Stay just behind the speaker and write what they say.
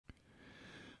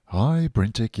Hi,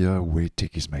 BrenTech here, where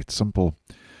tech is made simple.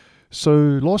 So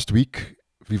last week,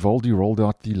 Vivaldi rolled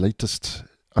out the latest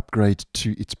upgrade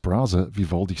to its browser,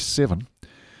 Vivaldi 7,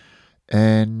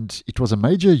 and it was a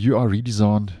major UI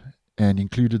redesign and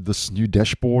included this new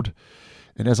dashboard.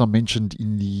 And as I mentioned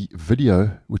in the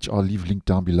video, which I'll leave linked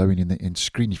down below and in the end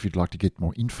screen if you'd like to get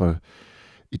more info,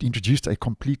 it introduced a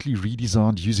completely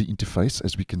redesigned user interface,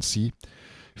 as we can see,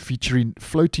 featuring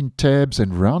floating tabs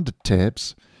and rounded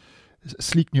tabs,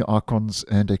 sleek new icons,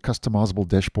 and a customizable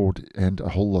dashboard, and a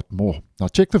whole lot more. Now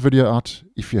check the video out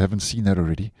if you haven't seen that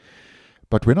already.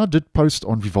 But when I did post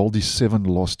on Vivaldi 7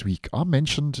 last week, I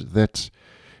mentioned that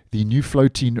the new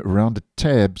floating rounded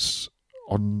tabs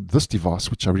on this device,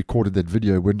 which I recorded that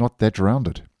video, were not that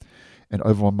rounded. And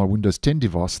over on my Windows 10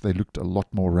 device, they looked a lot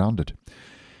more rounded.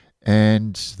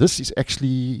 And this is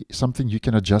actually something you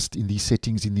can adjust in these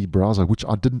settings in the browser, which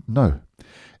I didn't know,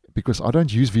 because I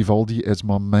don't use Vivaldi as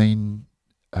my main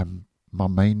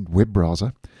web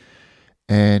browser.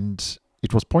 And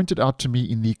it was pointed out to me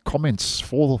in the comments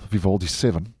for Vivaldi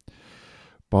 7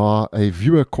 by a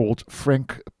viewer called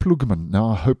Frank Plugman. Now,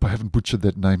 I hope I haven't butchered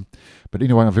that name, but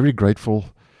anyway, I'm very grateful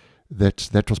that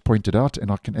that was pointed out, and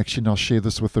I can actually now share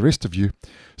this with the rest of you.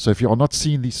 So if you are not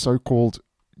seeing these so-called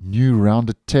new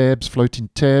rounded tabs, floating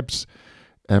tabs,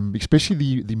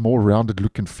 especially the more rounded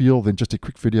look and feel, then just a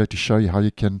quick video to show you how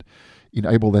you can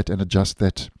enable that and adjust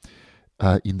that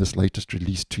in this latest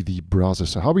release to the browser.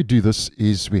 So how we do this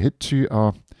is we head to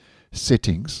our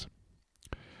settings,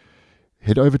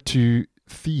 head over to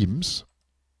themes.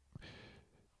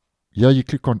 Here you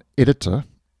click on editor,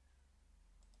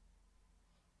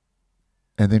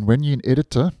 and then when you're in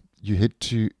editor, you head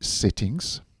to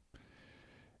settings,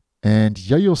 and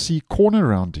here you'll see corner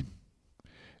rounding.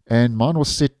 And mine was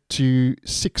set to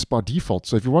 6 by default.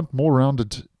 So if you want more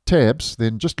rounded tabs,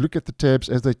 then just look at the tabs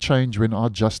as they change when I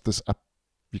adjust this up.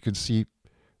 You can see,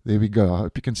 there we go. I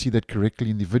hope you can see that correctly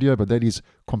in the video, but that is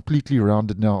completely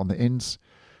rounded now on the ends.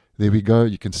 There we go.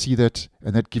 You can see that,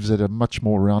 and that gives it a much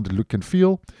more rounded look and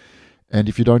feel. And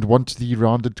if you don't want the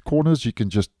rounded corners, you can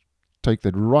just take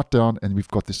that right down, and we've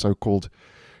got the so-called,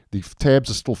 the tabs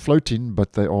are still floating,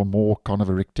 but they are more kind of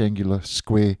a rectangular,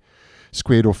 squared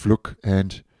off look,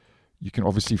 and you can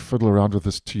obviously fiddle around with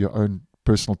this to your own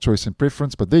personal choice and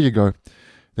preference, but there you go.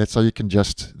 That's how you can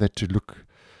adjust that to look,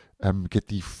 get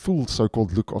the full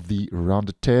so-called look of the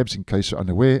rounded tabs, in case you're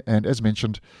unaware. And as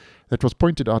mentioned, that was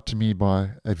pointed out to me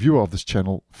by a viewer of this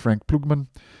channel, Frank Plugman,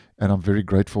 and I'm very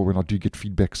grateful when I do get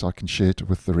feedback so I can share it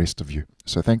with the rest of you.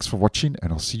 So thanks for watching,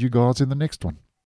 and I'll see you guys in the next one.